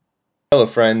Hello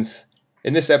friends,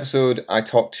 in this episode I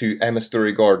talk to Emma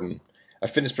Story-Gordon, a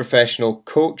fitness professional,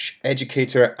 coach,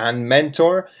 educator and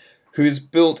mentor who has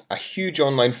built a huge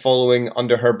online following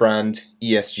under her brand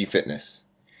ESG Fitness.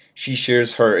 She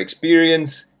shares her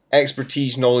experience,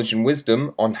 expertise, knowledge and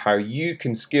wisdom on how you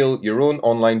can scale your own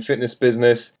online fitness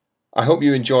business. I hope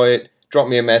you enjoy it. Drop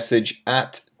me a message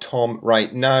at Tom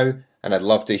right now and I'd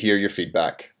love to hear your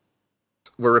feedback.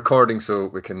 We're recording so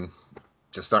we can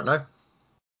just start now.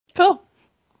 Cool.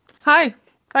 Hi.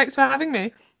 Thanks for having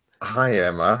me. Hi,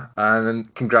 Emma,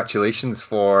 and congratulations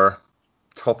for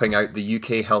topping out the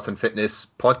UK health and fitness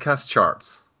podcast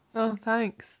charts. Oh,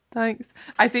 thanks. Thanks.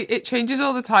 I think it changes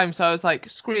all the time, so I was like,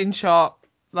 screenshot,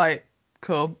 like,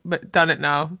 cool, but done it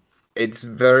now. It's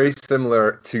very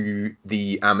similar to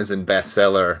the Amazon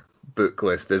bestseller book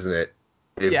list, isn't it?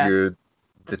 If Yeah. you're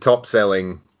the top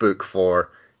selling book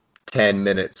for 10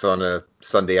 minutes on a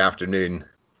Sunday afternoon,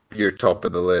 you're top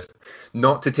of the list.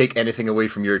 Not to take anything away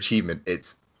from your achievement,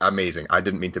 it's amazing. I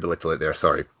didn't mean to belittle it there,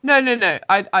 sorry. No, no, no.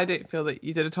 I don't feel that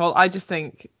you did at all. I just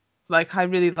think, like, I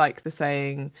really like the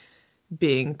saying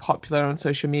being popular on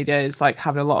social media is like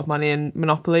having a lot of money in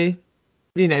Monopoly.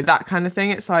 You know, that kind of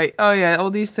thing. It's like, oh yeah,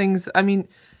 all these things. I mean,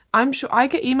 I'm sure I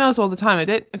get emails all the time. I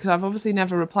don't, because I've obviously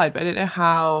never replied, but I don't know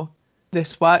how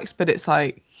this works. But it's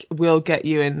like, we'll get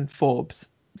you in Forbes.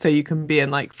 So you can be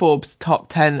in like Forbes top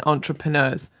 10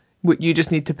 entrepreneurs. You just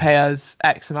need to pay us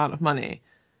X amount of money.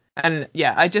 And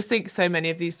yeah, I just think so many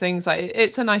of these things, like,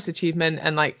 it's a nice achievement.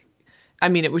 And like, I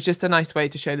mean, it was just a nice way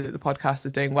to show that the podcast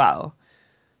is doing well.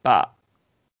 But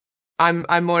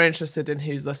I'm more interested in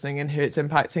who's listening and who it's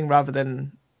impacting rather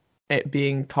than it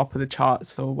being top of the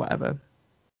charts or whatever.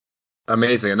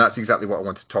 Amazing, and that's exactly what I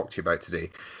want to talk to you about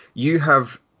today. You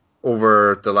have,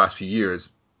 over the last few years,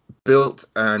 built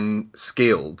and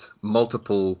scaled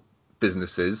multiple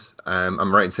businesses.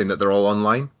 I'm right in saying that they're all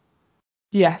online?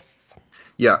 Yes.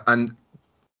 Yeah, and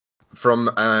from,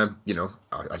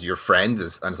 as your friend,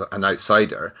 as an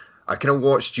outsider, I kind of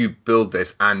watched you build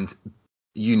this, and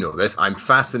you know this. I'm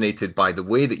fascinated by the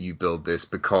way that you build this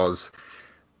because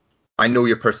I know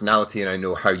your personality and I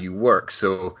know how you work.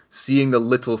 So seeing the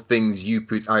little things you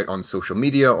put out on social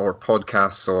media or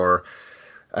podcasts or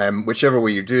whichever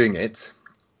way you're doing it,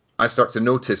 I start to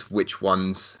notice which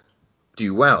ones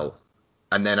do well.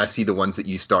 And then I see the ones that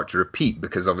you start to repeat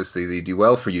because obviously they do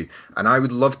well for you. And I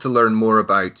would love to learn more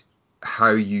about how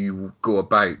you go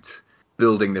about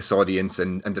building this audience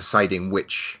and deciding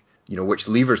which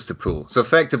levers to pull. So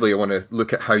effectively, I want to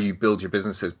look at how you build your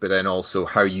businesses, but then also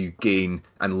how you gain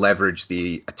and leverage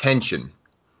the attention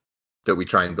that we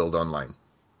try and build online.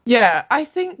 Yeah, I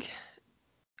think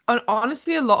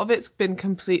honestly a lot of it's been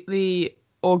completely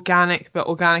organic, but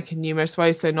organic in numerous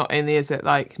ways. So not only is it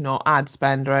like not ad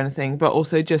spend or anything, but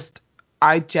also just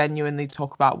I genuinely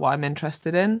talk about what I'm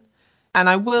interested in. And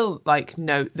I will like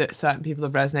note that certain people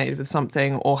have resonated with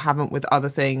something or haven't with other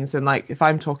things. And like if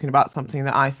I'm talking about something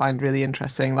that I find really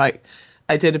interesting, like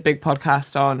I did a big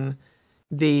podcast on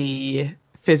the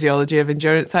physiology of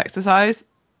endurance exercise.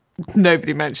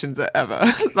 Nobody mentions it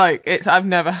ever. Like it's I've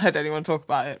never heard anyone talk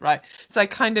about it, right? So I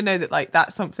kind of know that like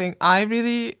that's something I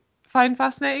really find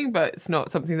fascinating, but it's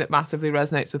not something that massively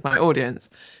resonates with my audience.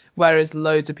 Whereas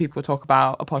loads of people talk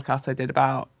about a podcast I did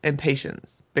about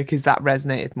impatience because that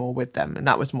resonated more with them and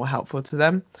that was more helpful to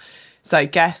them. So I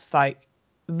guess like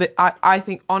I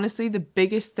think honestly the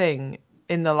biggest thing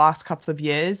in the last couple of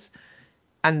years,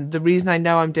 and the reason I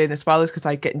know I'm doing this well is because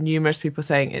I get numerous people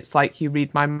saying it's like you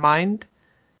read my mind,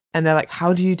 and they're like,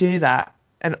 how do you do that?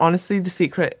 And honestly, the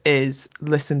secret is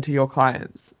listen to your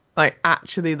clients. Like,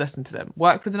 actually listen to them.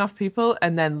 Work with enough people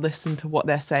and then listen to what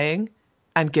they're saying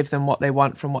and give them what they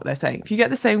want from what they're saying. If you get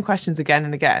the same questions again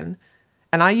and again,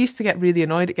 and I used to get really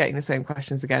annoyed at getting the same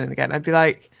questions again and again, I'd be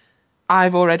like,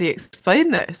 I've already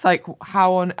explained this. Like,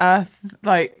 how on earth,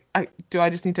 like, do I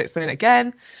just need to explain it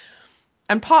again?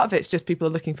 And part of it's just people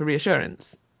are looking for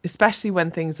reassurance, especially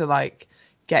when things are like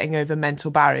getting over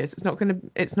mental barriers.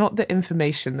 It's not the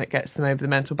information that gets them over the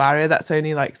mental barrier. That's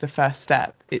only like the first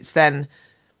step. It's then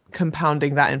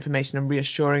compounding that information and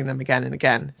reassuring them again and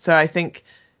again. So I think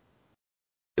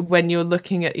when you're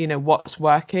looking at, what's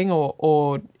working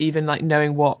or even like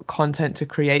knowing what content to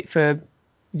create to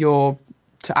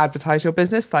advertise your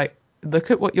business, like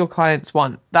look at what your clients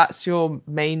want. That's your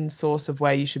main source of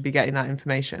where you should be getting that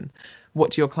information.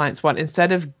 What do your clients want?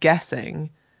 Instead of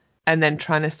guessing and then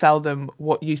trying to sell them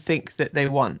what you think that they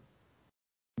want.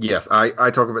 Yes,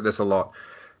 I talk about this a lot.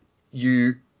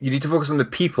 You need to focus on the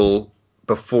people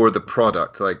before the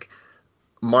product. Like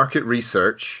market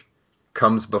research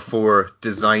comes before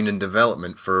design and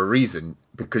development for a reason,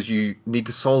 because you need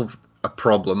to solve a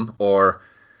problem or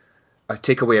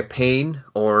take away a pain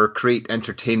or create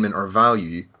entertainment or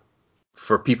value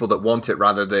for people that want it,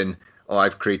 rather than, oh,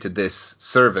 I've created this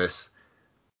service,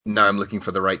 now I'm looking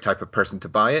for the right type of person to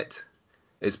buy it.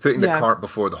 It's putting the Yeah. cart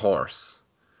before the horse.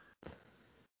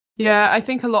 Yeah, I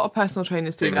think a lot of personal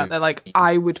trainers do that. They're like,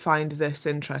 I would find this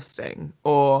interesting,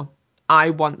 or I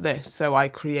want this, so I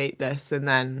create this, and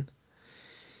then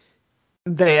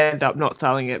they end up not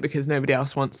selling it because nobody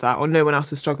else wants that, or no one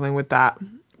else is struggling with that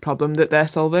problem that they're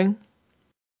solving.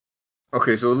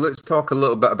 Okay, so let's talk a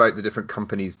little bit about the different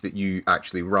companies that you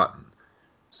actually run.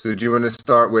 So do you want to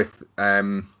start with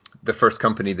the first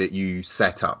company that you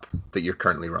set up that you're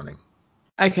currently running?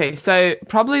 Okay, so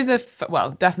probably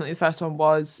definitely the first one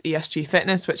was ESG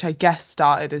Fitness, which I guess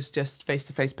started as just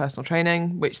face-to-face personal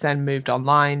training, which then moved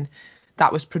online.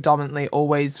 That was predominantly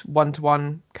always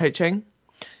one-to-one coaching.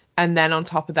 And then on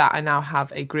top of that, I now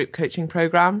have a group coaching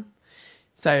program.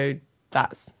 So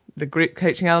that's the group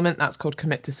coaching element. That's called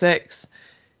Commit to Six.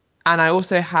 And I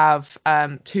also have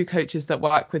two coaches that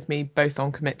work with me both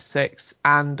on Commit to Six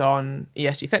and on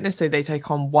ESG Fitness. So they take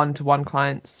on one-to-one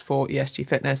clients for ESG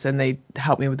Fitness, and they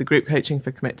help me with the group coaching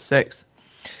for Commit to Six.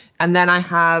 And then I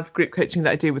have group coaching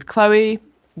that I do with Chloe,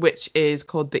 which is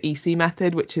called the EC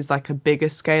Method, which is like a bigger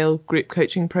scale group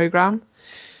coaching program.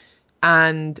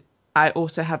 And I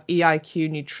also have EIQ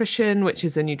Nutrition, which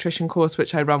is a nutrition course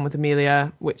which I run with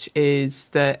Amelia, which is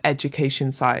the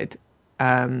education side,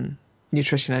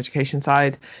 nutrition education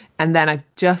side. And then I've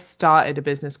just started a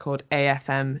business called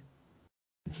AFM,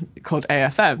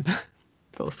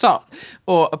 full stop,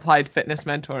 or Applied Fitness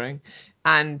Mentoring.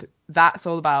 And that's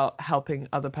all about helping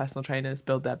other personal trainers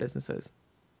build their businesses.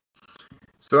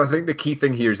 So I think the key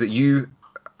thing here is that you,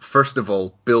 first of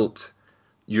all, built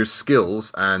your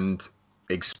skills and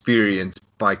experience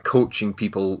by coaching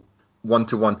people one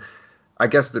to one. I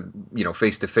guess that,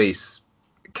 face to face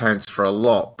counts for a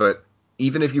lot, but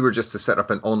even if you were just to set up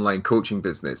an online coaching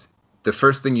business, the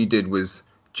first thing you did was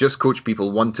just coach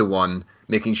people one to one,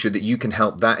 making sure that you can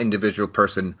help that individual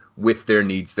person with their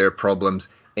needs, their problems,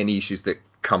 any issues that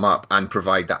come up, and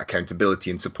provide that accountability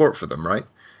and support for them, right?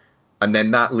 And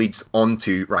then that leads on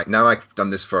to, right, now I've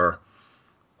done this for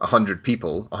 100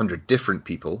 people, 100 different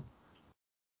people.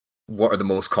 What are the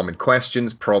most common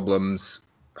questions, problems,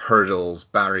 hurdles,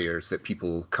 barriers that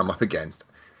people come up against?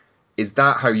 Is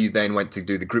that how you then went to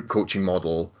do the group coaching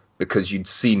model, because you'd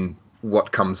seen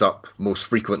what comes up most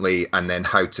frequently and then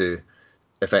how to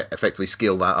effectively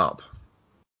scale that up?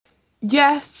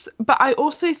 Yes, but I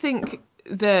also think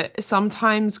that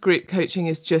sometimes group coaching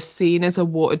is just seen as a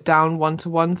watered down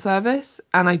one-to-one service,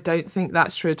 and I don't think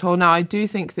that's true at all. Now, I do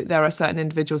think that there are certain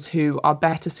individuals who are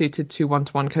better suited to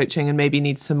one-to-one coaching and maybe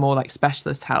need some more like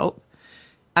specialist help,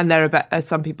 and there are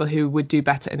some people who would do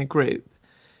better in a group.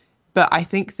 But I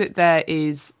think that there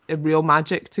is a real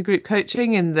magic to group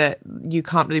coaching in that you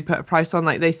can't really put a price on.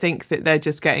 Like, they think that they're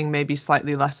just getting maybe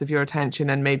slightly less of your attention,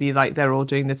 and maybe like they're all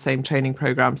doing the same training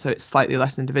program, so it's slightly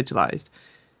less individualized.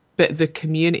 But the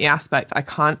community aspect, I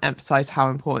can't emphasize how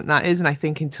important that is. And I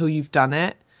think until you've done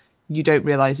it, you don't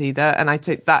realize either. And I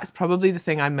think that's probably the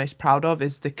thing I'm most proud of,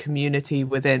 is the community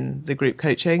within the group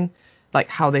coaching, like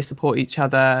how they support each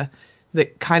other, the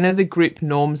kind of the group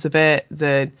norms of it,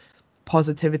 the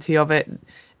positivity of it,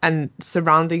 and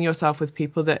surrounding yourself with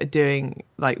people that are doing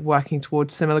like working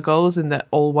towards similar goals and that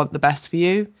all want the best for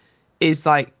you is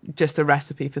like just a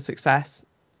recipe for success,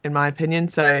 in my opinion.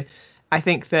 So I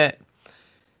think that,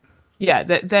 yeah,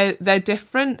 that they're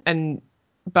different,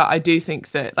 but I do think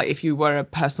that like if you were a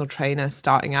personal trainer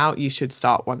starting out, you should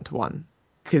start one to one,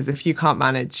 because if you can't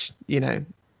manage,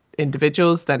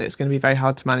 individuals, then it's going to be very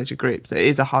hard to manage a group. So it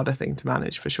is a harder thing to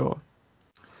manage for sure.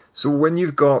 So when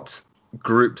you've got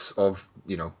groups of,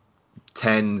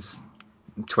 tens,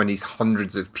 20s,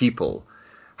 hundreds of people,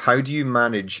 how do you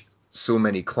manage so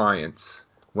many clients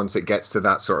once it gets to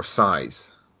that sort of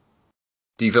size?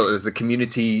 Do you feel as the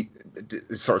community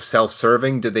sort of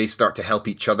self-serving? Do they start to help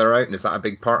each other out? And is that a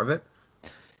big part of it?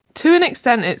 To an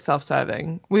extent, it's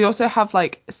self-serving. We also have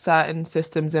like certain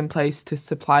systems in place to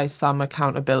supply some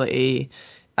accountability.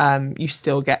 You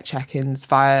still get check-ins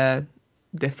via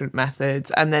different methods,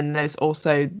 and then there's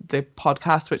also the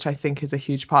podcast, which I think is a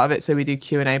huge part of it. So we do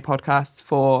Q&A podcasts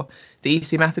for the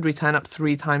EC Method. We turn up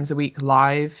 3 times a week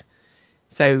live,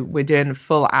 so we're doing a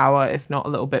full hour, if not a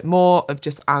little bit more, of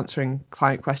just answering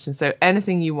client questions. So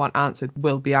anything you want answered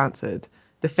will be answered.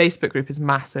 The Facebook group is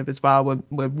massive as well.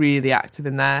 We're really active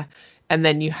in there. And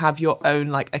then you have your own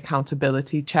like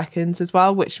accountability check-ins as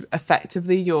well, which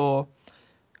effectively you're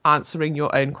answering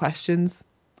your own questions.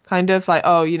 Kind of like,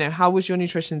 oh, how was your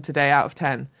nutrition today out of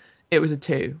 10? It was a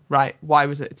 2. Right. Why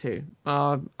was it a 2?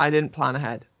 I didn't plan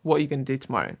ahead. What are you going to do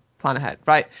tomorrow? plan ahead,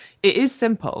 right? It is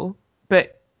simple,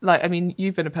 but like, I mean,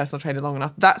 you've been a personal trainer long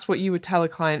enough. That's what you would tell a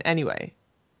client anyway.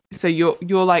 So you're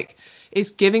like,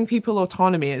 it's giving people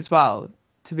autonomy as well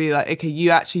to be like, okay,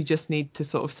 you actually just need to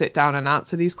sort of sit down and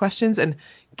answer these questions, and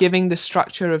giving the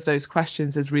structure of those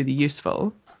questions is really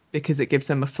useful because it gives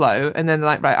them a flow. And then they're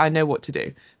like, right, I know what to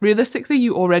do. Realistically,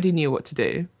 you already knew what to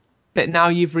do, but now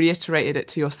you've reiterated it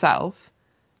to yourself.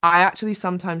 I actually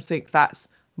sometimes think that's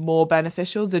more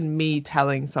beneficial than me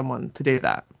telling someone to do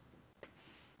that.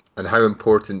 And how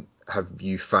important have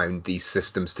you found these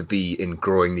systems to be in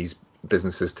growing these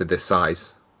businesses to this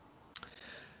size?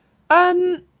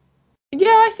 Yeah,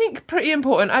 I think pretty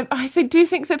important. Do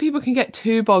think that people can get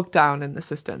too bogged down in the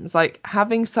systems. Like,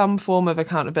 having some form of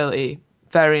accountability,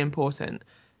 very important.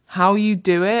 How you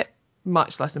do it,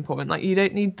 much less important. Like, you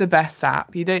don't need the best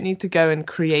app. You don't need to go and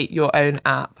create your own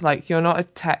app. Like, you're not a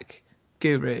tech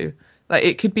guru. Like,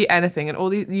 it could be anything,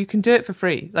 and you can do it for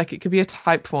free. Like, it could be a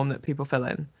type form that people fill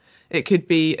in. It could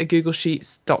be a Google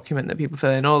Sheets document that people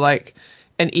fill in, or like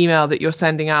an email that you're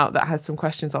sending out that has some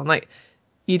questions on. Like,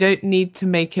 you don't need to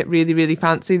make it really, really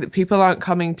fancy. That people aren't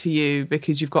coming to you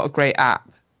because you've got a great app.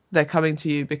 They're coming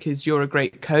to you because you're a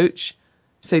great coach.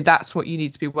 So that's what you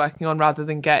need to be working on, rather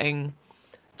than getting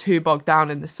too bogged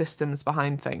down in the systems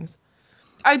behind things.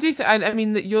 I do think, I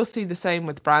mean, that you'll see the same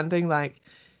with branding. Like,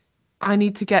 I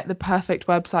need to get the perfect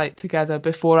website together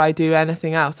before I do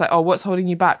anything else. Like, oh, what's holding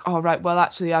you back? Oh, right, well,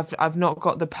 actually, I've not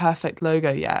got the perfect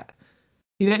logo yet.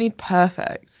 You don't need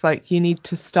perfect. Like, you need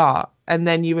to start, and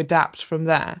then you adapt from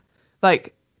there.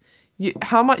 Like,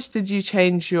 how much did you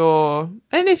change your,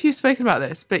 I don't know if you've spoken about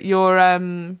this, but your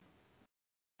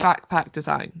backpack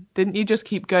design? Didn't you just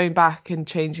keep going back and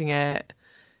changing it,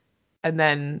 and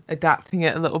then adapting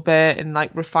it a little bit and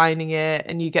like refining it,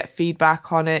 and you get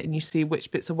feedback on it and you see which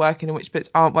bits are working and which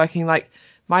bits aren't working? Like,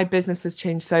 my business has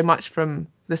changed so much from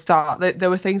the start.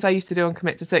 There were things I used to do on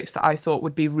Commit to Six that I thought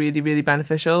would be really, really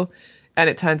beneficial, and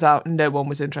it turns out no one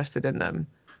was interested in them.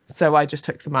 So I just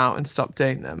took them out and stopped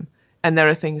doing them. And there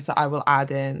are things that I will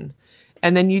add in.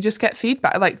 And then you just get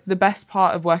feedback. Like, the best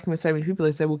part of working with so many people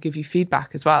is they will give you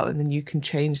feedback as well. And then you can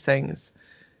change things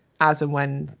as and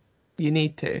when you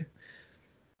need to.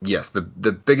 Yes, the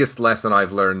biggest lesson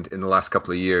I've learned in the last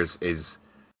couple of years is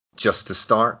just to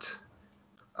start.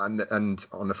 And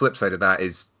on the flip side of that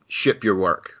is ship your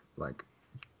work. Like,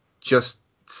 just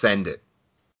send it.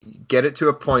 Get it to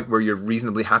a point where you're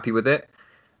reasonably happy with it,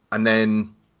 and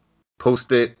then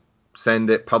post it, send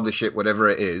it, publish it, whatever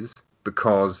it is,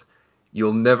 because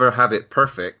you'll never have it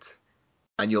perfect,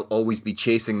 and you'll always be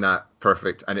chasing that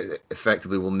perfect, and it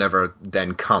effectively will never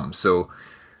then come. So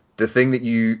the thing that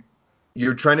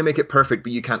you're trying to make it perfect,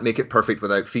 but you can't make it perfect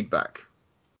without feedback.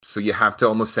 So you have to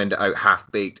almost send it out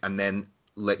half baked, and then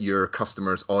let your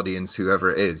customers, audience, whoever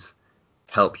it is,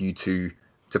 help you to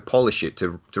polish it,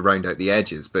 to round out the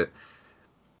edges. But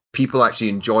people actually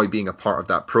enjoy being a part of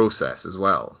that process as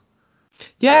well.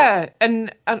 Yeah,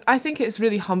 and I think it's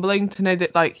really humbling to know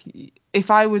that, like,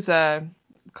 if I was a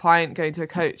client going to a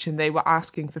coach and they were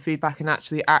asking for feedback and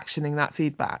actually actioning that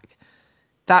feedback,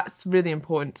 that's really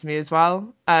important to me as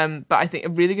well. But I think a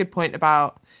really good point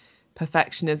about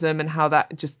perfectionism and how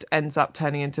that just ends up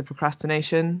turning into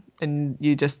procrastination, and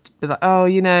you just be like,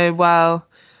 oh, well,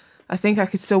 I think I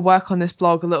could still work on this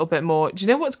blog a little bit more. Do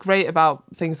you know what's great about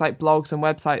things like blogs and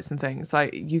websites and things?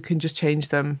 Like, you can just change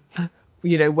them,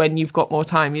 when you've got more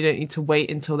time. You don't need to wait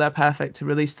until they're perfect to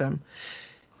release them.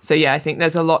 So yeah, I think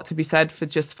there's a lot to be said for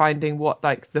just finding what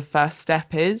like the first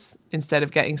step is, instead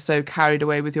of getting so carried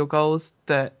away with your goals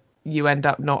that you end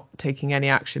up not taking any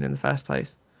action in the first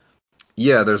place.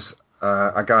 Yeah, there's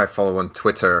a guy I follow on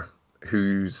Twitter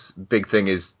whose big thing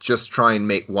is just try and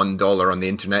make $1 on the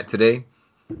internet today.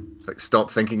 It's like,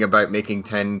 stop thinking about making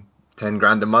 10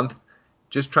 grand a month.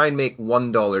 Just try and make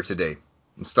 $1 today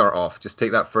and start off. Just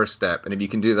take that first step. And if you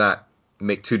can do that,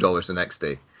 make $2 the next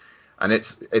day. And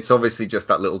it's obviously just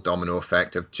that little domino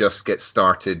effect of just get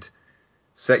started,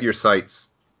 set your sights,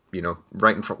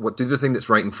 right in front. Do the thing that's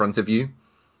right in front of you.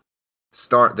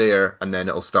 Start there, and then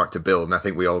it'll start to build. And I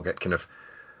think we all get kind of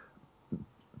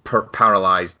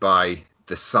paralyzed by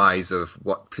the size of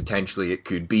what potentially it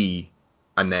could be.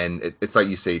 And then it's like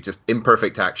you say, just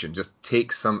imperfect action. Just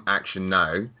take some action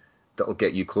now that'll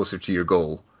get you closer to your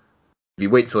goal. If you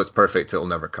wait till it's perfect, it'll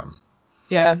never come.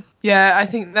 Yeah, I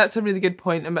think that's a really good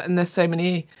point. And there's so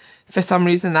many, for some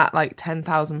reason, that like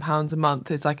 £10,000 a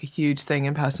month is like a huge thing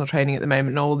in personal training at the moment,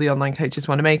 and all the online coaches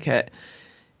want to make it.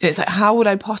 And it's like, how would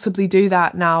I possibly do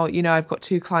that now? I've got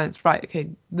 2 clients. Right, okay,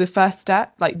 the first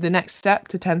step, like the next step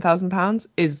to £10,000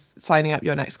 is signing up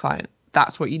your next client.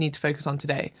 That's what you need to focus on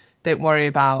today. Don't worry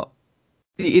about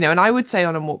And I would say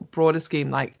on a more broader scheme,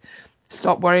 like,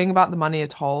 stop worrying about the money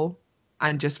at all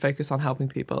and just focus on helping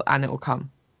people, and it will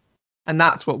come. And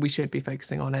that's what we should be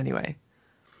focusing on anyway.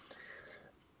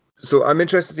 So I'm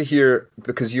interested to hear,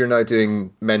 because you're now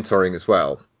doing mentoring as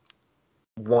well,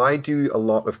 why do a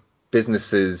lot of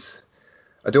businesses,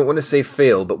 I don't want to say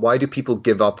fail, but why do people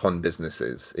give up on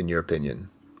businesses, in your opinion?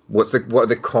 What are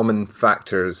the common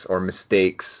factors or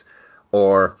mistakes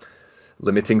or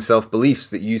limiting self-beliefs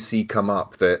that you see come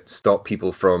up that stop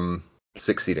people from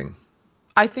succeeding?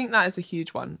 I think that is a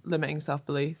huge one, limiting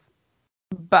self-belief.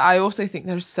 But I also think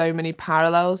there's so many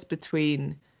parallels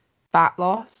between fat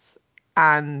loss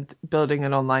and building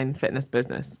an online fitness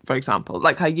business, for example.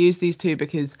 Like, I use these two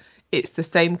because it's the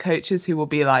same coaches who will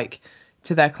be like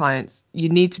to their clients, you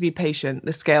need to be patient,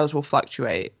 the scales will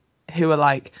fluctuate, who are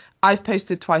like, I've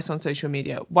posted twice on social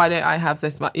media, why don't I have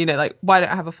this much, like, why don't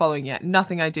I have a following yet?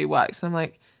 Nothing I do works. And I'm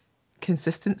like,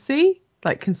 consistency,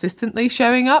 like consistently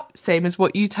showing up, same as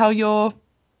what you tell your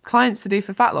clients to do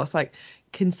for fat loss, like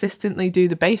consistently do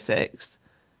the basics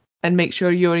and make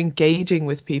sure you're engaging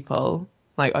with people.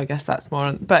 Like, I guess that's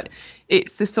more but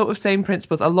it's the sort of same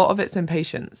principles. A lot of it's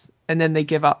impatience, and then they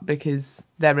give up because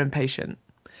they're impatient.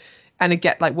 And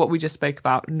again, like what we just spoke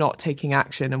about, not taking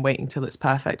action and waiting till it's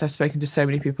perfect. I've spoken to so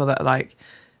many people that are like,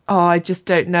 oh, I just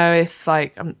don't know if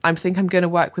like I think I'm going to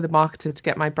work with a marketer to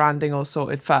get my branding all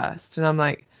sorted first. And I'm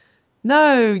like,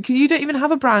 no, you don't even have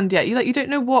a brand yet. You don't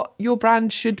know what your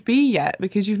brand should be yet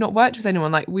because you've not worked with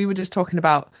anyone. Like, we were just talking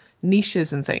about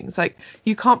niches and things. Like,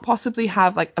 you can't possibly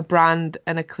have like a brand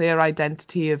and a clear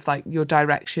identity of like your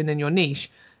direction and your niche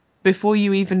before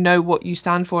you even know what you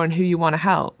stand for and who you want to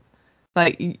help.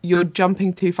 Like, you're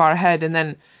jumping too far ahead. And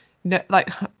then no,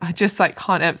 like, I just like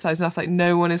can't emphasize enough, like,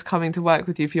 no one is coming to work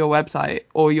with you for your website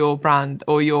or your brand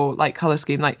or your like color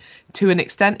scheme. Like, to an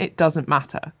extent, it doesn't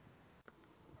matter.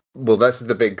 Well, that's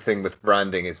the big thing with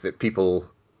branding, is that people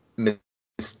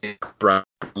mistake brand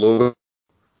logo,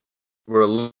 where a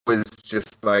logo is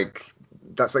just like,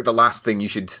 that's like the last thing you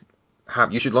should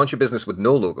have. You should launch a business with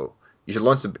no logo. You should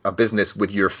launch a business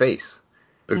with your face,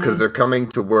 because they're coming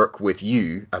to work with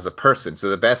you as a person. So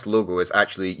the best logo is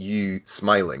actually you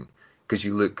smiling, because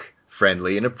you look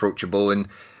friendly and approachable,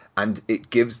 and it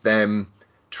gives them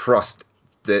trust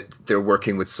that they're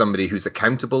working with somebody who's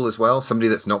accountable as well, somebody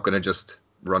that's not going to just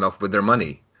run off with their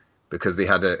money because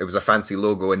it was a fancy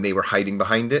logo and they were hiding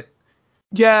behind it.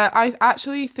 Yeah, I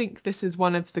actually think this is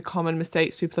one of the common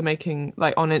mistakes people are making,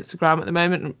 like on Instagram at the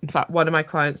moment. In fact, one of my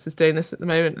clients is doing this at the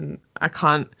moment, and I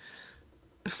can't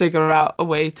figure out a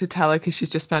way to tell her because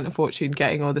she's just spent a fortune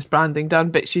getting all this branding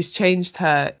done. But she's changed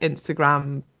her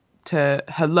Instagram to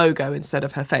her logo instead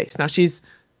of her face. Now, she's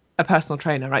a personal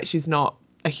trainer, right? She's not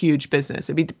a huge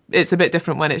business. It's a bit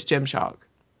different when it's Gymshark.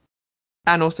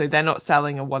 And also, they're not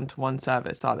selling a one-to-one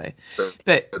service, are they?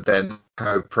 But then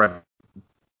how prevalent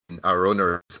our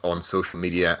owner is on social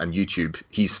media and YouTube,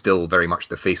 he's still very much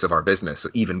the face of our business. So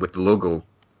even with the logo,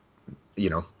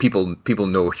 people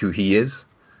know who he is.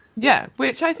 Yeah,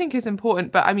 which I think is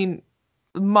important, but I mean,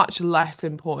 much less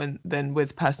important than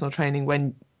with personal training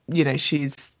when,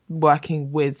 she's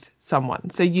working with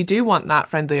someone. So you do want that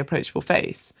friendly, approachable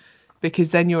face, because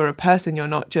then you're a person, you're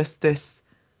not just this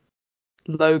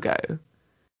logo.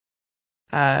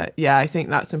 Yeah, I think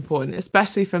that's important,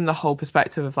 especially from the whole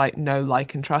perspective of like know,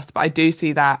 like, and trust. But I do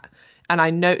see that, and I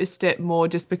noticed it more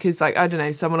just because, like, I don't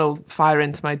know, someone will fire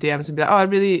into my DMs and be like, oh,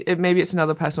 maybe it's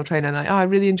another personal trainer, and like, oh, I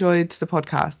really enjoyed the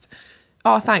podcast.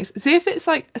 Oh, thanks. See, if it's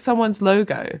like someone's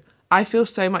logo, I feel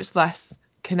so much less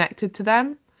connected to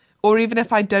them. Or even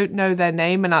if I don't know their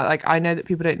name, and I know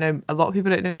that a lot of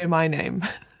people don't know my name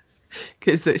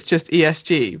because it's just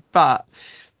ESG. But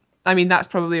I mean, that's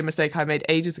probably a mistake I made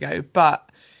ages ago. But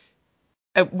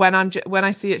when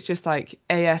I see it's just like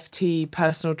AFT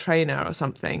personal trainer or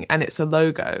something, and it's a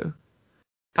logo,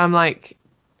 I'm like,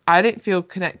 I don't feel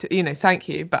connected. Thank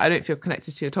you, but I don't feel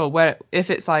connected to you at all. Where if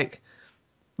it's like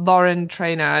Lauren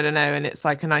trainer, I don't know, and it's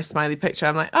like a nice smiley picture,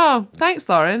 I'm like, oh, thanks,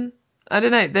 Lauren. I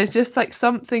don't know. There's just like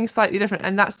something slightly different,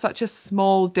 and that's such a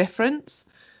small difference.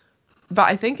 But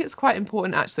I think it's quite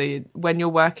important actually when you're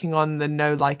working on the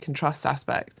know, like, and trust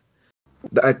aspect.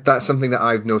 That's something that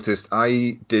I've noticed.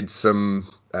 I did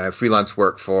some freelance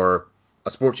work for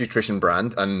a sports nutrition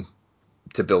brand, and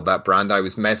to build that brand, I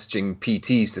was messaging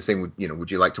PTs to say,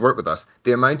 would you like to work with us?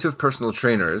 The amount of personal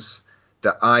trainers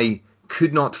that I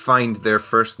could not find their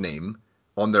first name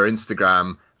on their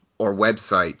Instagram or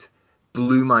website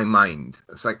blew my mind.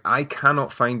 It's like, I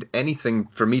cannot find anything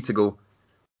for me to go,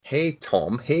 hey,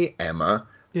 Tom, hey, Emma.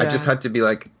 I just Yeah. had to be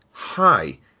like,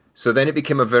 hi. So then it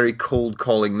became a very cold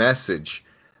calling message.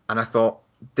 And I thought,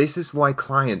 this is why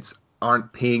clients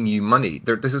aren't paying you money.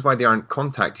 This is why they aren't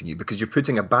contacting you, because you're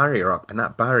putting a barrier up, and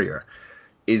that barrier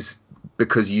is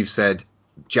because you've said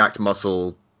jacked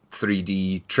muscle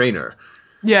 3D trainer.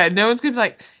 Yeah, no one's gonna be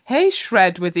like, hey,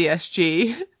 Shred with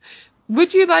ESG,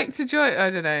 would you like to join? I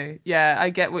don't know. Yeah, I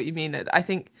get what you mean. I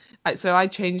think so. I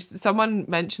changed. Someone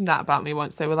mentioned that about me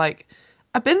once. They were like,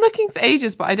 I've been looking for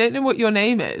ages, but I don't know what your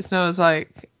name is. And I was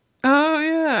like, oh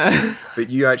yeah. But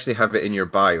you actually have it in your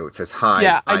bio. It says, "Hi,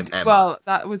 Yeah, I'm Emma." well,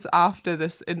 that was after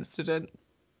this incident.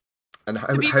 And To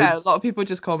how be how fair, a lot of people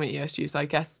just call me ESG, so I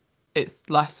guess it's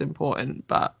less important,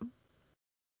 but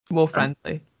more and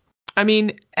friendly. I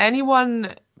mean,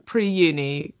 anyone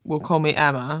pre-uni will call me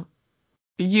Emma.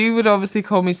 You would obviously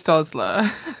call me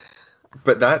Stosler.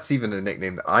 but that's even a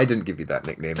nickname that I didn't give you that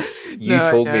nickname. You No,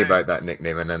 I told me know. about that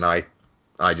nickname, and then I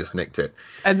just nicked it.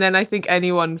 And then I think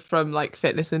anyone from like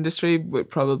fitness industry would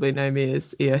probably know me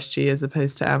as ESG as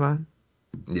opposed to Emma.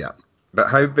 Yeah. But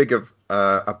how big of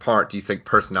a part do you think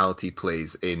personality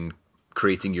plays in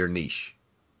creating your niche?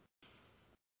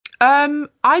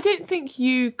 I don't think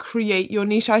you create your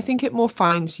niche. I think it more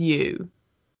finds you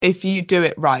if you do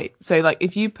it right. So like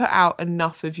if you put out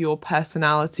enough of your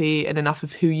personality and enough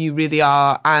of who you really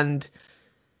are and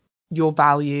your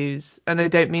values, and I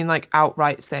don't mean like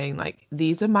outright saying like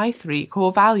these are my three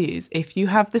core values. If you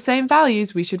have the same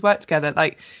values, we should work together.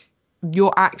 Like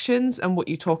your actions and what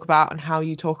you talk about and how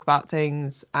you talk about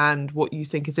things and what you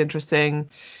think is interesting,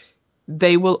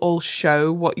 they will all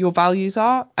show what your values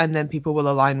are, and then people will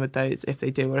align with those if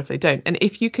they do or if they don't. And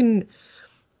if you can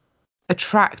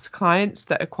attract clients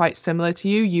that are quite similar to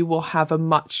you, you will have a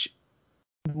much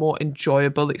more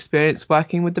enjoyable experience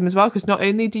working with them as well, because not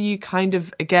only do you kind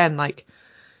of, again, like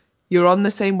you're on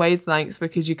the same wavelength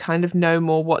because you kind of know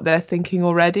more what they're thinking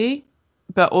already,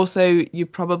 but also you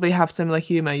probably have similar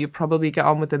humor, you probably get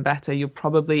on with them better, you'll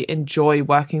probably enjoy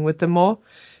working with them more.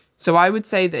 So I would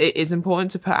say that it is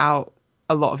important to put out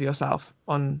a lot of yourself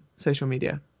on social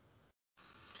media.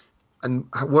 And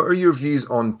what are your views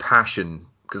on passion?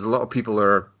 Because a lot of people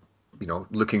are,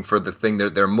 looking for the thing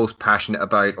they're most passionate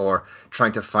about, or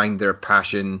trying to find their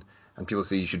passion. And people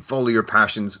say you should follow your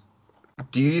passions.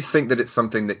 Do you think that it's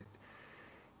something that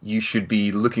you should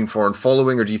be looking for and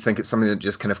following, or do you think it's something that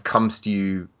just kind of comes to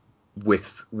you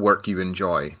with work you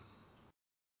enjoy?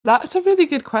 That's a really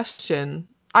good question.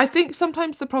 I think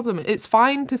sometimes the problem, it's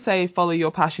fine to say follow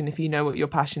your passion if you know what your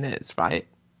passion is, right?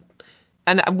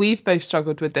 And we've both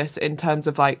struggled with this in terms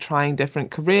of like trying different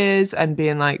careers and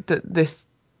being like this,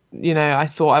 I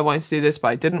thought I wanted to do this, but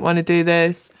I didn't want to do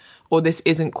this, or this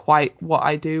isn't quite what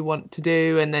I do want to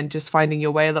do, and then just finding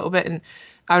your way a little bit. And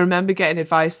I remember getting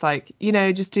advice like,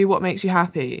 just do what makes you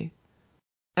happy.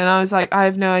 And I was like, I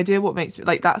have no idea what makes me,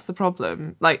 like, that's the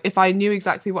problem. Like, if I knew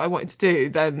exactly what I wanted to do,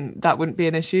 then that wouldn't be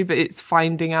an issue, but it's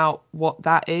finding out what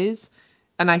that is.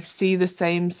 And I see the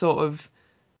same sort of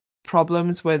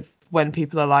problems with when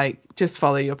people are like, just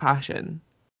follow your passion.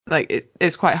 Like,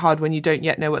 it's quite hard when you don't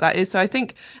yet know what that is. So I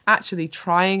think actually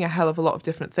trying a hell of a lot of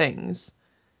different things,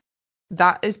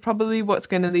 that is probably what's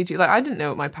going to lead you. Like, I didn't know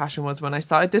what my passion was when I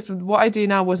started. What I do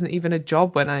now wasn't even a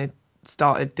job when I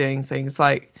started doing things.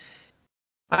 Like,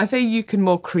 I think you can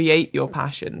more create your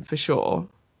passion for sure.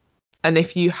 And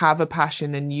if you have a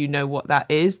passion and you know what that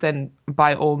is, then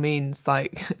by all means,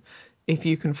 like if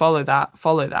you can follow that,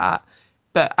 follow that.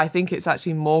 But I think it's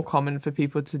actually more common for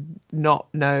people to not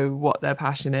know what their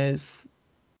passion is.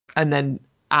 And then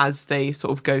as they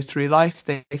sort of go through life,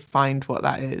 they find what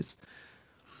that is.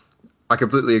 I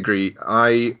completely agree.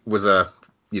 I was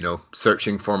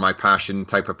searching for my passion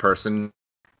type of person.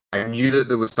 I knew that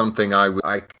there was something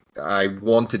I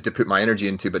wanted to put my energy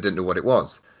into, but didn't know what it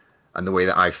was. And the way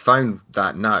that I found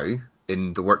that now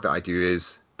in the work that I do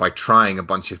is by trying a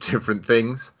bunch of different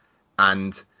things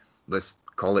and let's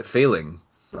call it failing.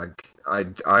 Like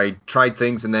I tried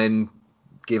things and then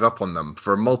gave up on them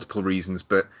for multiple reasons,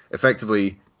 but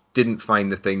effectively didn't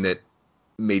find the thing that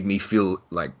made me feel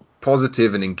like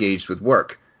positive and engaged with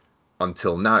work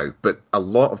until now. But a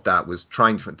lot of that was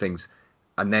trying different things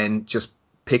and then just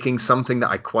picking something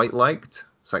that I quite liked.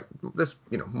 It's like this,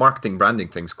 marketing branding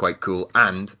thing's quite cool.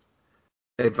 And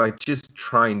if I just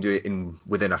try and do it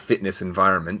within a fitness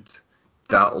environment,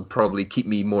 that'll probably keep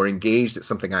me more engaged. It's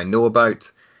something I know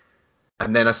about.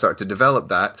 And then I started to develop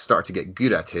that, started to get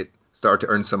good at it, started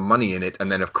to earn some money in it.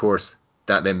 And then, of course,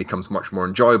 that then becomes much more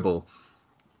enjoyable.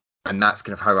 And that's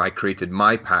kind of how I created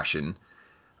my passion.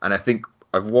 And I think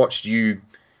I've watched you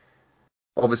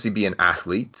obviously be an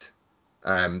athlete,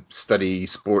 study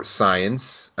sports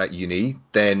science at uni,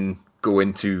 then go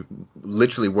into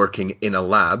literally working in a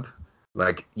lab.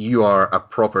 Like you are a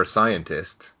proper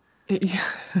scientist. Yeah.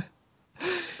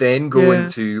 then go Yeah.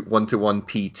 into one-to-one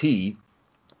PT,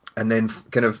 and then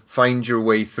kind of find your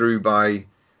way through by,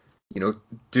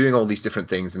 doing all these different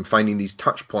things and finding these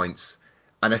touch points.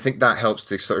 And I think that helps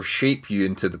to sort of shape you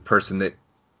into the person that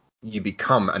you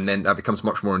become, and then that becomes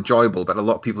much more enjoyable. But a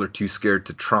lot of people are too scared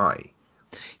to try.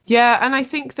 Yeah, and I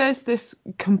think there's this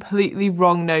completely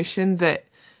wrong notion that,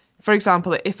 for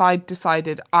example, if I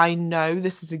decided I know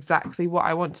this is exactly what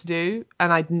I want to do,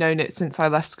 and I'd known it since I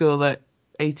left school at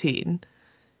 18,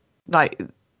 like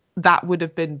that would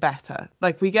have been better.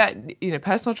 Like we get,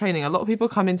 personal training, a lot of people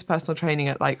come into personal training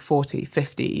at like 40,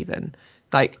 50 even,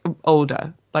 like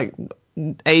older, like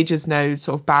age is no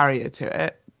sort of barrier to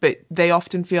it, but they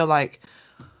often feel like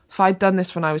if I'd done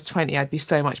this when I was 20, I'd be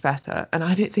so much better. And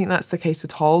I don't think that's the case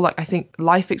at all. Like I think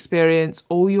life experience,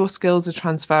 all your skills are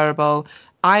transferable.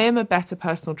 I am a better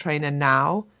personal trainer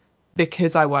now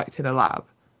because I worked in a lab.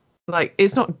 Like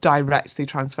it's not directly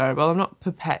transferable. I'm not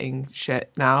pipetting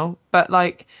shit now, but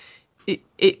like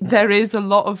there is a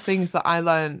lot of things that I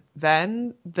learned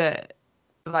then that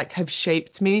like have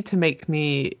shaped me to make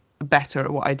me better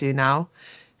at what I do now.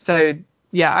 So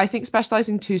yeah, I think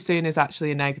specializing too soon is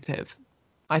actually a negative.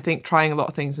 I think trying a lot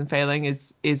of things and failing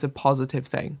is a positive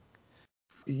thing.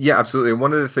 Yeah, absolutely. And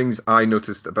one of the things I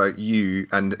noticed about you,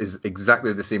 and is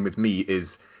exactly the same with me,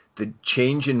 is the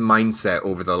change in mindset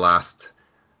over the last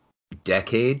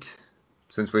decade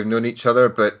since we've known each other.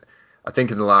 But I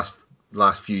think in the last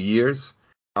few years,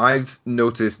 I've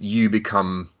noticed you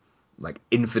become like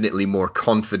infinitely more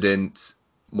confident,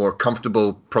 more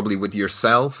comfortable probably with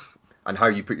yourself and how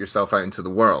you put yourself out into the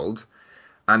world.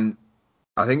 And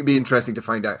I think it'd be interesting to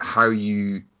find out how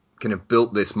you kind of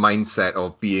built this mindset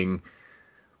of being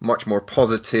much more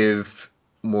positive,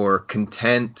 more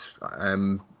content. I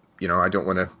don't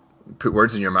want to put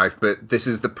words in your mouth, but this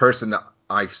is the person that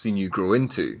I've seen you grow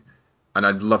into. And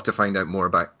I'd love to find out more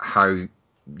about how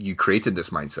you created this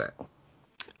mindset.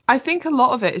 I think a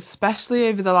lot of it, especially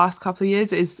over the last couple of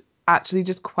years, is actually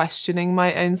just questioning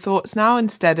my own thoughts now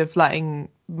instead of letting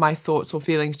my thoughts or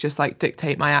feelings just like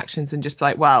dictate my actions and just be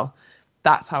like, well,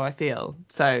 that's how I feel.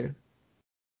 So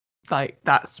like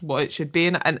that's what it should be.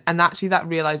 And actually that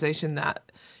realization that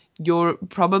you're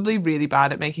probably really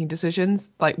bad at making decisions.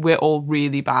 Like we're all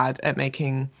really bad at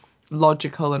making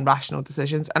logical and rational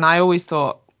decisions. And I always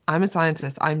thought, I'm a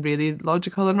scientist, I'm really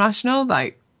logical and rational.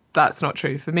 Like that's not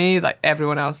true for me. Like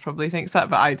everyone else probably thinks that,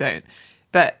 but I don't.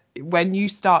 But when you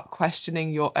start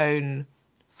questioning your own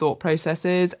thought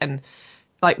processes, and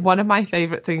like one of my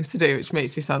favorite things to do, which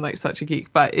makes me sound like such a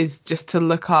geek, but is just to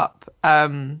look up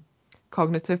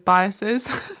cognitive biases.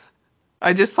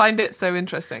 I just find it so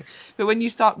interesting. But when you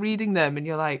start reading them and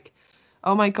you're like,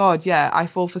 oh my God, yeah, I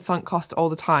fall for sunk cost all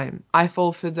the time. I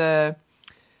fall for the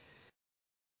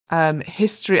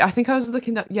history. I think I was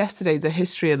looking up yesterday the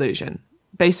history illusion.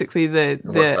 Basically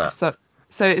What's that?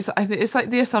 so it's I think it's like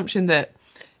the assumption that,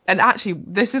 and actually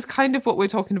this is kind of what we're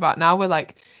talking about now. We're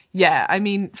like, yeah, I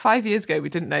mean 5 years ago we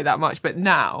didn't know that much, but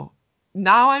now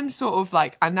I'm sort of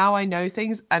like, and now I know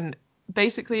things. And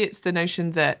basically it's the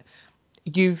notion that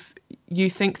you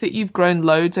think that you've grown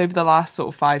loads over the last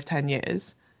sort of 5-10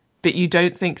 years, but you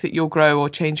don't think that you'll grow or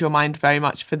change your mind very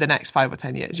much for the next 5 or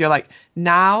 10 years. You're like,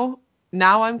 now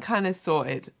I'm kind of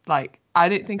sorted. Like I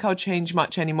don't think I'll change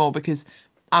much anymore because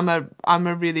I'm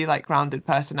a really like grounded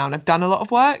person now and I've done a lot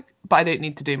of work, but I don't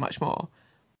need to do much more.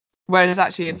 Whereas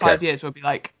actually in Okay. 5 years we'll be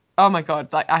like, oh my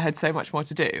God, like I had so much more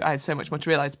to do. I had so much more to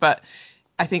realize. But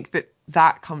I think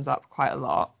that comes up quite a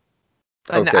lot.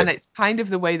 And Okay. it's kind of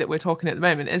the way that we're talking at the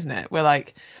moment, isn't it? We're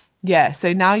like, yeah,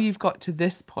 so now you've got to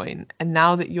this point, and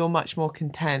now that you're much more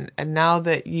content, and now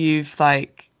that you've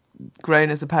like grown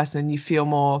as a person and you feel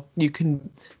more, you can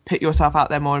put yourself out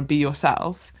there more and be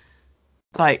yourself,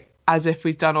 like as if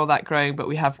we've done all that growing, but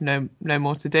we have no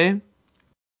more to do.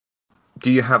 Do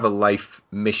you have a life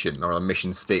mission or a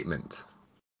mission statement?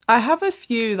 I have a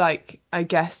few, like, I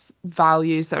guess,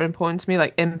 values that are important to me.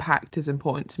 Like, impact is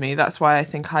important to me. That's why I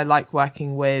think I like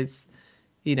working with,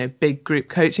 big group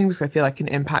coaching, because I feel I can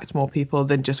impact more people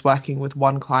than just working with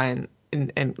one client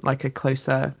in like a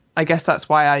closer. I guess that's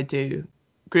why I do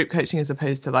group coaching as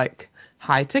opposed to like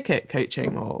high ticket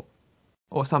coaching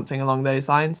or something along those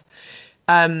lines.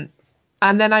 Um,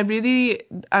 and then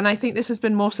and I think this has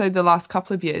been more so the last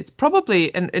couple of years, probably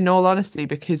in all honesty,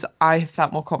 because I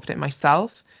felt more confident in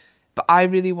myself. But I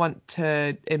really want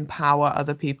to empower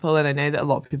other people. And I know that a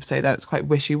lot of people say that it's quite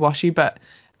wishy-washy, but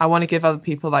I want to give other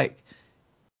people like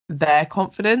their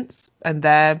confidence and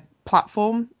their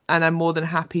platform. And I'm more than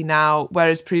happy now.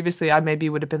 Whereas previously I maybe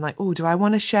would have been like, oh, do I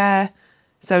want to share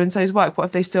so and so's work? What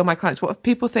if they steal my clients? What if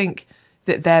people think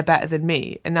that they're better than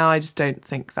me? And now I just don't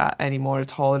think that anymore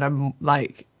at all. And I'm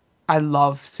like, I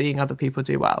love seeing other people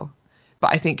do well,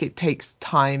 but I think it takes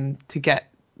time to get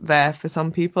there for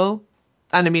some people.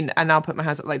 And I mean, and I'll put my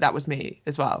hands up, like that was me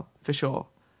as well, for sure.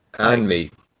 And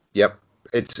me. Yep.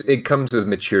 It comes with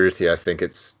maturity. I think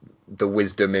it's the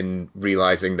wisdom in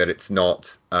realizing that it's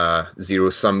not a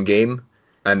zero-sum game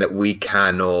and that we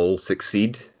can all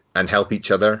succeed and help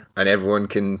each other and everyone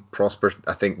can prosper.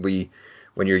 I think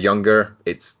when you're younger,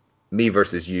 it's me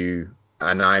versus you,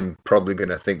 and I'm probably going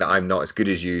to think that I'm not as good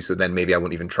as you, so then maybe I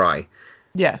won't even try.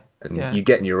 Yeah. And you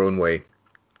get in your own way.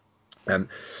 Um,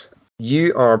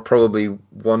 you are probably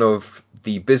one of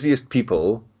the busiest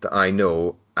people that I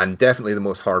know, and definitely the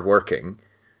most hardworking.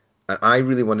 And I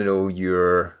really want to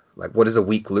know what does a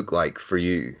week look like for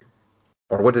you?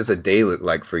 Or what does a day look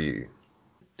like for you?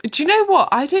 Do you know what?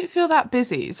 I don't feel that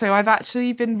busy. So I've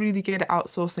actually been really good at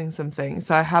outsourcing some things.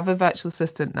 So I have a virtual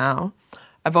assistant now.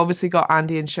 I've obviously got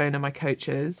Andy and Shona, my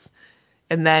coaches.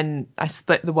 And then I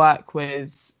split the work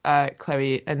with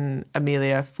Chloe and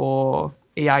Amelia for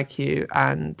EIQ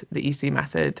and the EC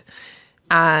method.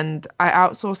 And I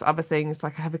outsource other things.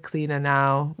 Like I have a cleaner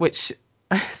now, which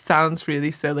sounds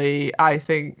really silly. I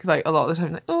think like a lot of the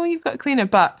time, like, oh, you've got a cleaner.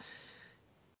 But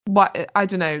what, I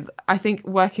don't know. I think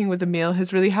working with Emil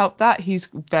has really helped that. He's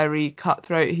very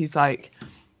cutthroat. He's like,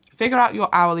 figure out your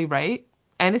hourly rate.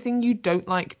 Anything you don't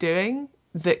like doing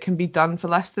that can be done for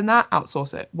less than that,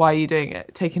 outsource it. Why are you doing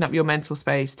it? Taking up your mental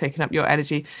space, taking up your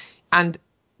energy. And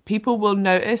people will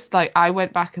notice, like I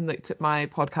went back and looked at my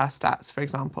podcast stats, for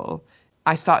example.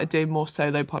 I started doing more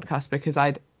solo podcasts because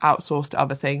I'd outsourced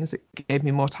other things. It gave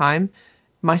me more time.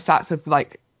 My stats have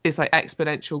like, it's like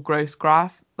exponential growth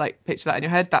graph. Like picture that in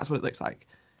your head. That's what it looks like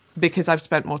because I've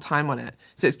spent more time on it.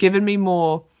 So it's given me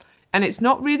more, and it's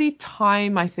not really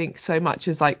time, I think, so much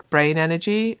as like brain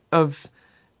energy of,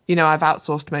 I've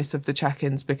outsourced most of the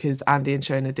check-ins because Andy and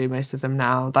Shona do most of them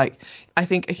now. Like, I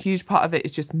think a huge part of it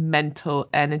is just mental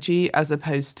energy as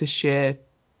opposed to sheer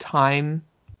time.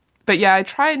 But yeah, I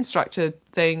try and structure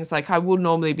things. Like I will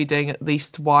normally be doing at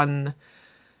least 1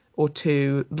 or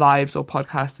 2 lives or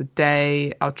podcasts a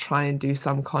day. I'll try and do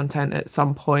some content at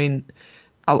some point.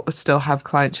 I'll still have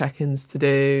client check-ins to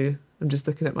do. I'm just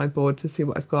looking at my board to see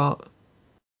what I've got.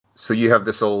 So you have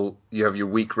your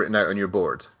week written out on your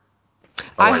board,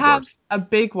 a I whiteboard. have a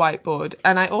big whiteboard,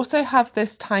 and I also have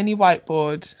this tiny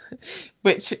whiteboard,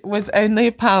 which was only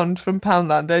 £1 from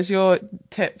Poundland. There's your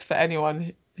tip for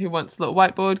anyone who wants a little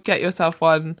whiteboard. Get yourself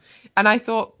one. And I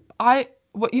thought,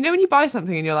 when you buy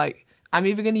something and you're like, I'm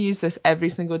either going to use this every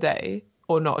single day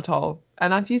or not at all.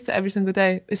 And I've used it every single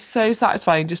day. It's so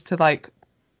satisfying just to like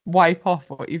wipe off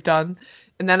what you've done.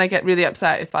 And then I get really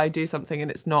upset if I do something and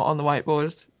it's not on the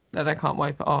whiteboard, then I can't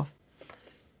wipe it off.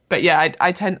 But yeah,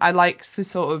 I like to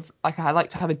sort of like I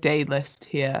like to have a day list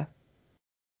here.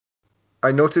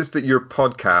 I noticed that your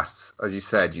podcasts, as you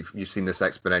said, you've seen this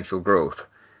exponential growth.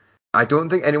 I don't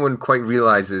think anyone quite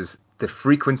realizes the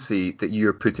frequency that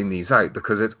you're putting these out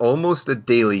because it's almost a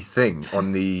daily thing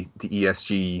on the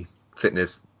ESG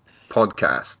fitness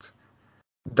podcast.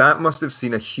 That must have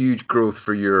seen a huge growth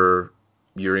for your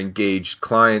engaged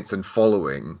clients and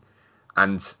following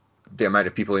and the amount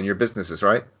of people in your businesses,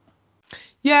 right?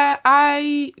 Yeah,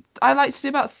 I like to do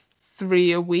about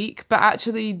 3 a week, but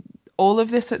actually all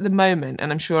of this at the moment,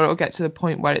 and I'm sure it'll get to the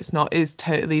point where it's not, is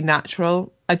totally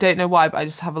natural. I don't know why, but I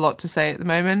just have a lot to say at the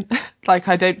moment. Like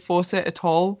I don't force it at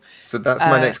all. So that's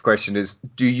my Uh, next question is,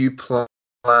 do you plan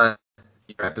your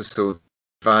episodes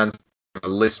in advance, a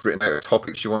list written out of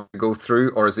topics you want to go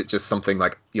through, or is it just something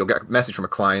like you'll get a message from a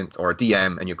client or a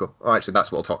DM and you go, oh, actually,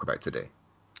 that's what we'll talk about today?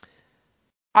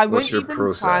 I What's won't your even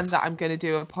plan that process? I'm going to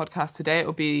do a podcast today.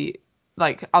 It'll be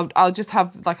like I'll just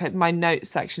have like my notes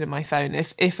section in my phone.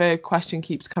 If a question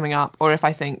keeps coming up, or if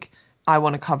I think I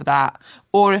want to cover that,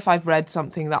 or if I've read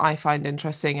something that I find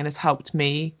interesting and has helped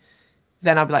me,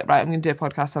 then I'll be like, right, I'm going to do a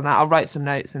podcast on that. I'll write some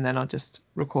notes and then I'll just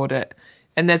record it.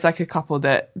 And there's like a couple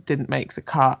that didn't make the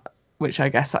cut, which I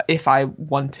guess if I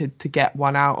wanted to get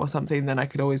one out or something, then I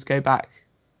could always go back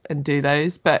and do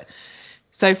those. But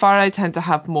so far, I tend to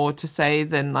have more to say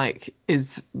than like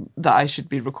is that I should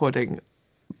be recording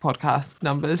podcast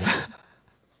numbers.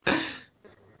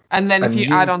 And then if And you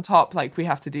add you on top, like we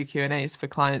have to do Q&As for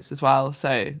clients as well,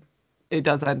 so it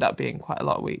does end up being quite a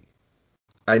lot a week.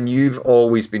 and you've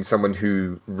always been someone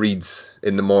who reads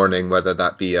in the morning, whether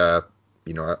that be a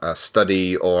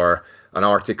study or an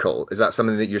article. Is that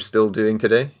something that you're still doing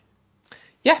today?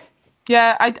 Yeah,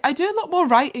 yeah, I do a lot more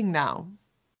writing now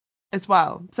as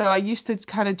well. So I used to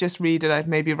kind of just read and I'd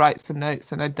maybe write some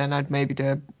notes and then I'd maybe do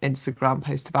an Instagram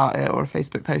post about it or a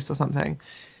Facebook post or something.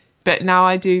 But now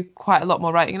I do quite a lot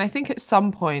more writing, and I think at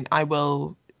some point I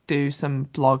will do some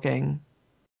blogging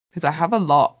because I have a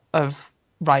lot of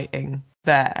writing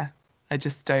there. I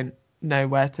just don't know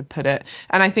where to put it.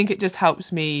 And I think it just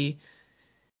helps me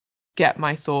get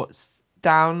my thoughts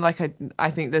down. Like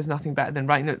I think there's nothing better than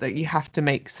writing it, that you have to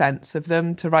make sense of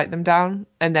them to write them down.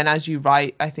 And then as you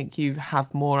write, I think you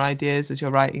have more ideas as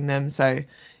you're writing them. So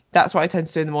that's what I tend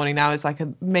to do in the morning now, is like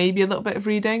maybe a little bit of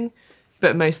reading,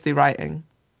 but mostly writing.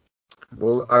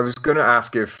 Well, I was going to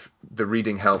ask if the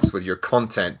reading helps with your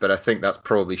content, but I think that's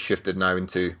probably shifted now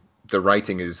into the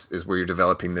writing is where you're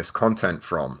developing this content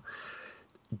from.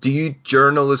 Do you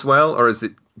journal as well, or is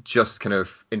it just kind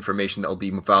of information that'll be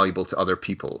valuable to other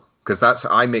people? Because that's how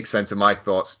I make sense of my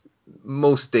thoughts.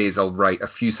 Most days I'll write a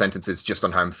few sentences just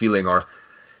on how I'm feeling or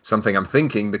something I'm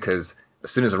thinking, because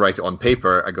as soon as I write it on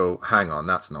paper, I go, hang on,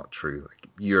 that's not true. Like,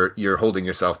 you're holding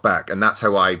yourself back, and that's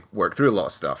how I work through a lot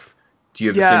of stuff. Do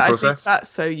you have the same Yeah, I think process? that's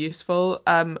so useful.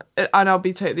 And I'll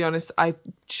be totally honest, I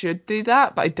should do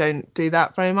that, but I don't do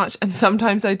that very much. And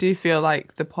sometimes I do feel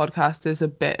like the podcast is a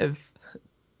bit of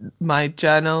my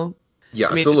journal. Yeah,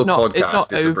 I a mean, solo it's not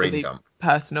podcast is a brain overly dump.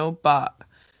 personal, but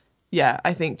yeah,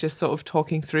 I think just sort of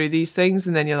talking through these things,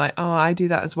 and then you're like, oh, I do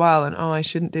that as well, and oh, I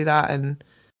shouldn't do that. And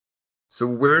So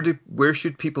where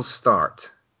should people start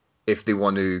if they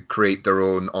want to create their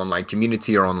own online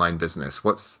community or online business?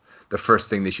 What's the first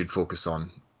thing they should focus on?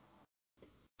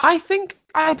 I think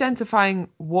identifying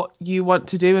what you want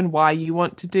to do and why you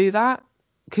want to do that,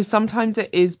 because sometimes it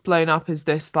is blown up as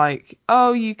this like,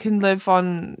 oh, you can live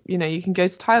on, you can go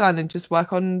to Thailand and just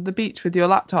work on the beach with your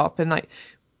laptop, and like,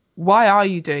 why are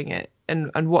you doing it, and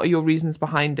what are your reasons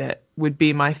behind it, would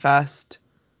be my first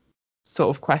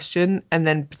sort of question, and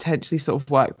then potentially sort of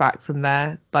work back from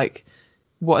there. Like,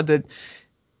 what are the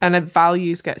and then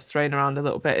values gets thrown around a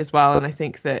little bit as well, and I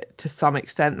think that to some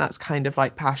extent that's kind of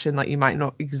like passion. Like, you might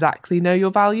not exactly know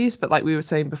your values, but like we were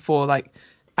saying before, like,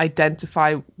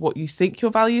 identify what you think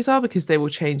your values are, because they will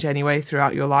change anyway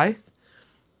throughout your life,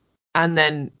 and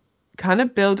then kind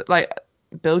of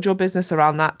build your business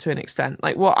around that to an extent.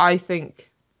 Like, what I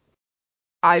think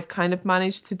I've kind of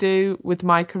managed to do with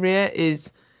my career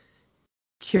is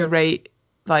curate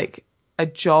like a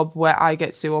job where I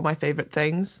get to do all my favorite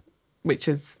things, which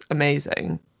is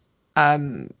amazing.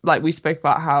 Like we spoke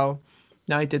about how,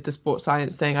 I did the sports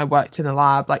science thing, I worked in a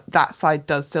lab, like that side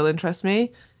does still interest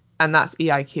me, and that's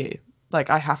EIQ. Like,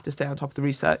 I have to stay on top of the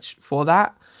research for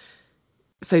that.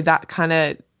 So that kind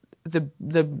of,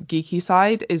 the geeky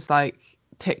side is like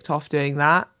ticked off doing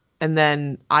that. And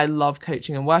then I love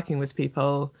coaching and working with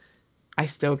people. I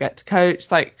still get to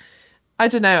coach. Like, I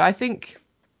don't know. I think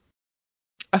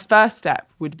a first step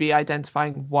would be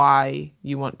identifying why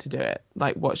you want to do it.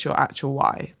 Like, what's your actual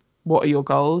why? What are your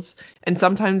goals? And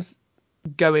sometimes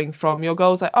going from your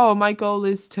goals, like, oh, my goal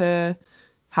is to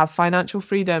have financial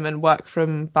freedom and work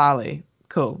from Bali.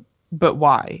 Cool. But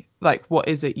why? Like, what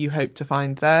is it you hope to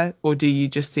find there? Or do you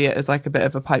just see it as like a bit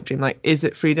of a pipe dream? Like, is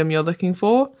it freedom you're looking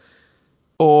for?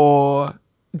 Or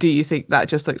do you think that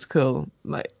just looks cool?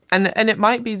 Like, and it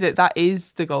might be that that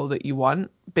is the goal that you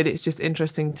want, but it's just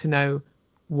interesting to know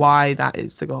why that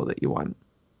is the goal that you want.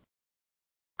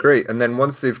 Great. And then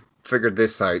once they've figured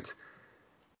this out,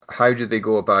 how do they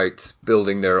go about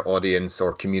building their audience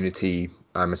or community?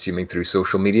 I'm assuming through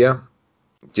social media.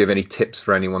 Do you have any tips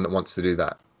for anyone that wants to do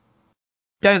that?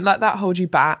 Don't let that hold you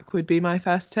back, would be my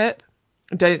first tip.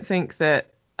 Don't think that,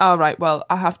 all right, well,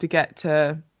 I have to get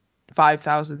to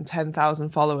 5,000, 10,000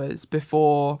 followers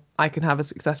before I can have a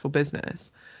successful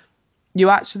business. You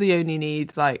actually only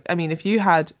need, like, I mean, if you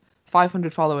had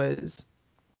 500 followers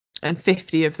and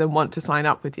 50 of them want to sign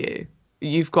up with you,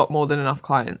 you've got more than enough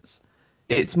clients.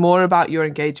 It's more about your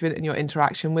engagement and your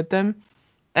interaction with them.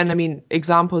 And I mean,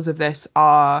 examples of this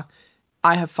are,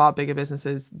 I have far bigger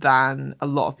businesses than a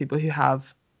lot of people who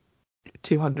have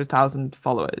 200,000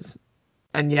 followers,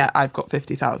 and yet I've got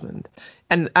 50,000.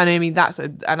 And I mean,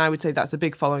 and I would say that's a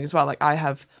big following as well. Like, I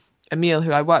have Emil,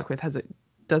 who I work with,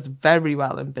 does very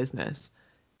well in business.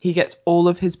 He gets all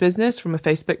of his business from a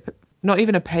Facebook, not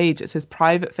even a page, it's his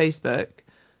private Facebook,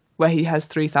 where he has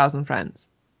 3,000 friends.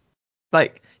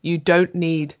 Like, you don't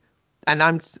need, and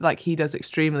I'm like, he does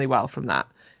extremely well from that.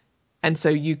 And so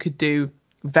you could do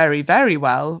very, very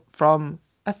well from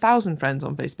 1,000 friends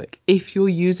on Facebook if you're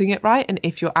using it right and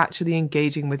if you're actually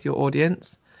engaging with your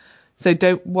audience. So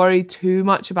don't worry too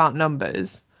much about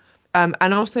numbers. And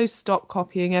also stop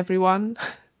copying everyone.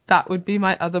 That would be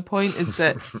my other point, is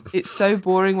that it's so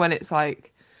boring when it's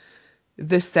like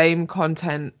the same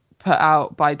content put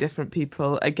out by different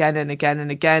people again and again and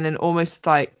again, and almost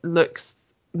like looks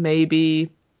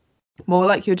maybe more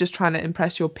like you're just trying to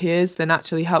impress your peers than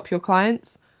actually help your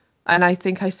clients. And I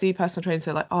think I see personal trainers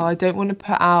who are like, oh, I don't want to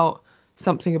put out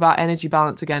something about energy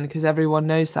balance again because everyone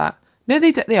knows that. No,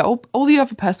 they don't. Yeah, all the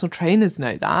other personal trainers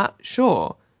know that.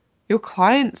 Sure. Your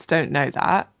clients don't know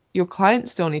that. Your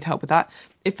clients still need help with that.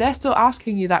 If they're still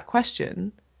asking you that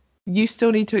question, you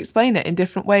still need to explain it in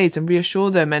different ways and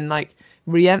reassure them and like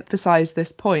re-emphasize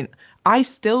this point. I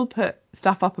still put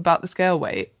stuff up about the scale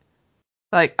weight.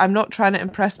 Like, I'm not trying to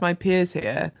impress my peers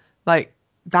here. Like,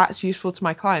 that's useful to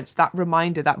my clients, that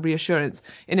reminder, that reassurance.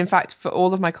 And in fact, for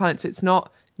all of my clients, it's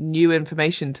not new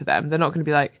information to them. They're not going to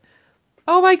be like,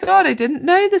 oh my God, I didn't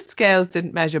know the scales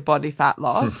didn't measure body fat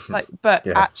loss. Like, but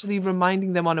Yeah. actually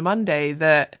reminding them on a Monday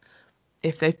that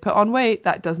if they've put on weight,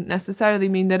 that doesn't necessarily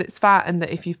mean that it's fat, and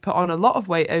that if you've put on a lot of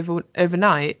weight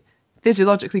overnight,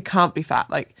 physiologically can't be fat.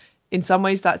 Like, in some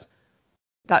ways, that's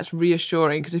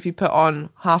reassuring, because if you put on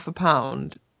half a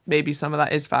pound, maybe some of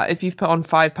that is fat. If you've put on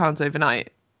 5 pounds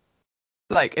overnight,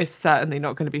 like, it's certainly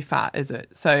not going to be fat, is it?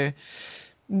 So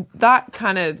that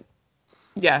kind of,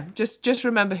 yeah, just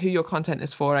remember who your content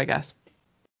is for, I guess.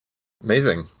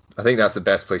 Amazing. I think that's the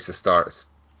best place to start.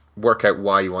 Work out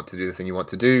why you want to do the thing you want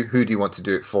to do. Who do you want to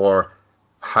do it for?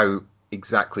 How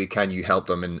exactly can you help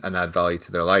them and add value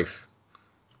to their life?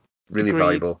 Really Agreed.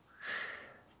 valuable.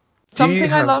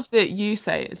 Something I love that you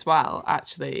say as well,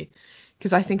 actually,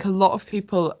 because I think a lot of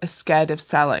people are scared of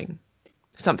selling,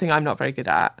 something I'm not very good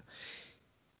at.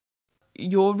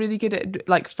 You're really good at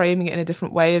like framing it in a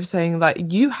different way of saying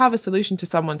like you have a solution to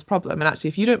someone's problem, and actually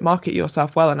if you don't market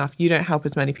yourself well enough, you don't help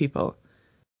as many people.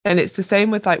 And it's the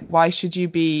same with like, why should you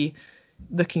be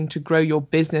looking to grow your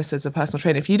business as a personal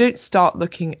trainer? If you don't start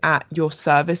looking at your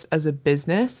service as a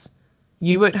business,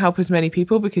 you won't help as many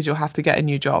people because you'll have to get a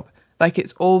new job. Like,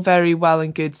 it's all very well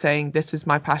and good saying this is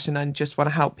my passion and just want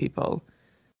to help people.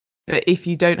 But if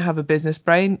you don't have a business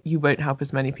brain, you won't help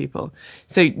as many people.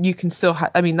 So you can still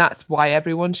I mean, that's why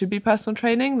everyone should be personal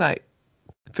training. Like,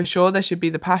 for sure, there should be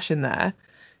the passion there,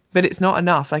 but it's not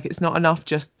enough. Like, it's not enough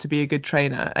just to be a good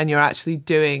trainer, and you're actually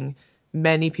doing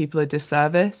many people a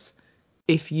disservice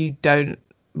if you don't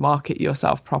market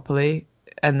yourself properly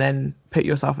and then put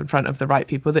yourself in front of the right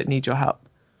people that need your help.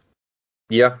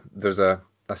 Yeah, there's a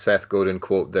Seth Godin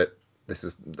quote that this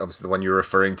is obviously the one you're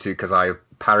referring to because I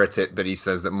parrot it, but he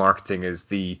says that marketing is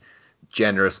the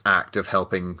generous act of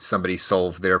helping somebody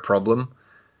solve their problem.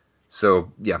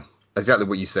 So yeah, exactly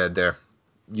what you said there.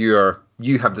 You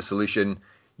have the solution.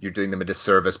 You're doing them a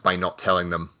disservice by not telling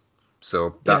them. So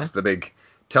Yeah. that's the big,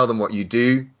 tell them what you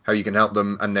do, how you can help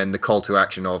them, and then the call to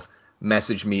action of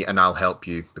message me and I'll help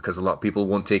you, because a lot of people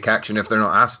won't take action if they're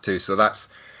not asked to. So that's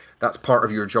part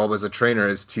of your job as a trainer,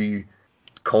 is to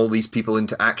call these people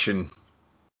into action.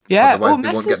 Yeah, or Otherwise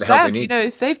they won't get message the help they them. You need. know,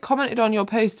 if they've commented on your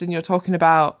post and you're talking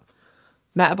about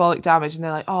metabolic damage and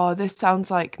they're like, oh, this sounds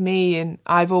like me and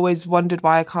I've always wondered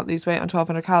why I can't lose weight on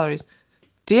 1,200 calories.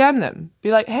 DM them.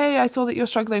 Be like, hey, I saw that you're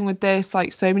struggling with this.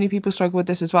 Like, so many people struggle with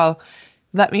this as well.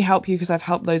 Let me help you because I've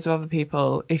helped loads of other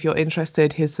people. If you're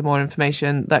interested, here's some more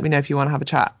information. Let me know if you want to have a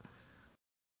chat.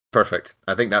 Perfect.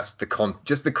 I think that's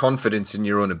just the confidence in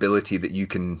your own ability that you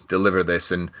can deliver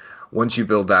this. And once you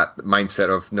build that mindset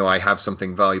of, no, I have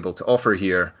something valuable to offer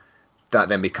here, that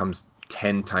then becomes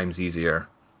 10 times easier.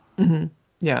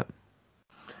 Yeah.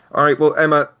 All right. Well,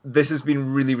 Emma, this has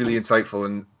been really, really insightful,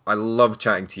 and I love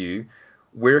chatting to you.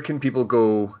 Where can people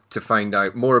go to find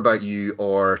out more about you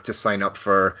or to sign up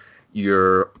for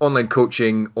your online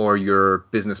coaching or your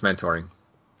business mentoring?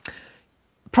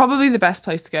 Probably the best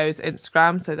place to go is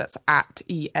Instagram. So that's at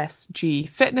ESG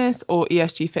Fitness or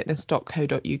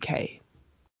esgfitness.co.uk.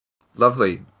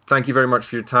 Lovely. Thank you very much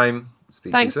for your time. Speak to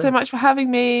you Thanks so soon. much for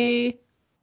having me.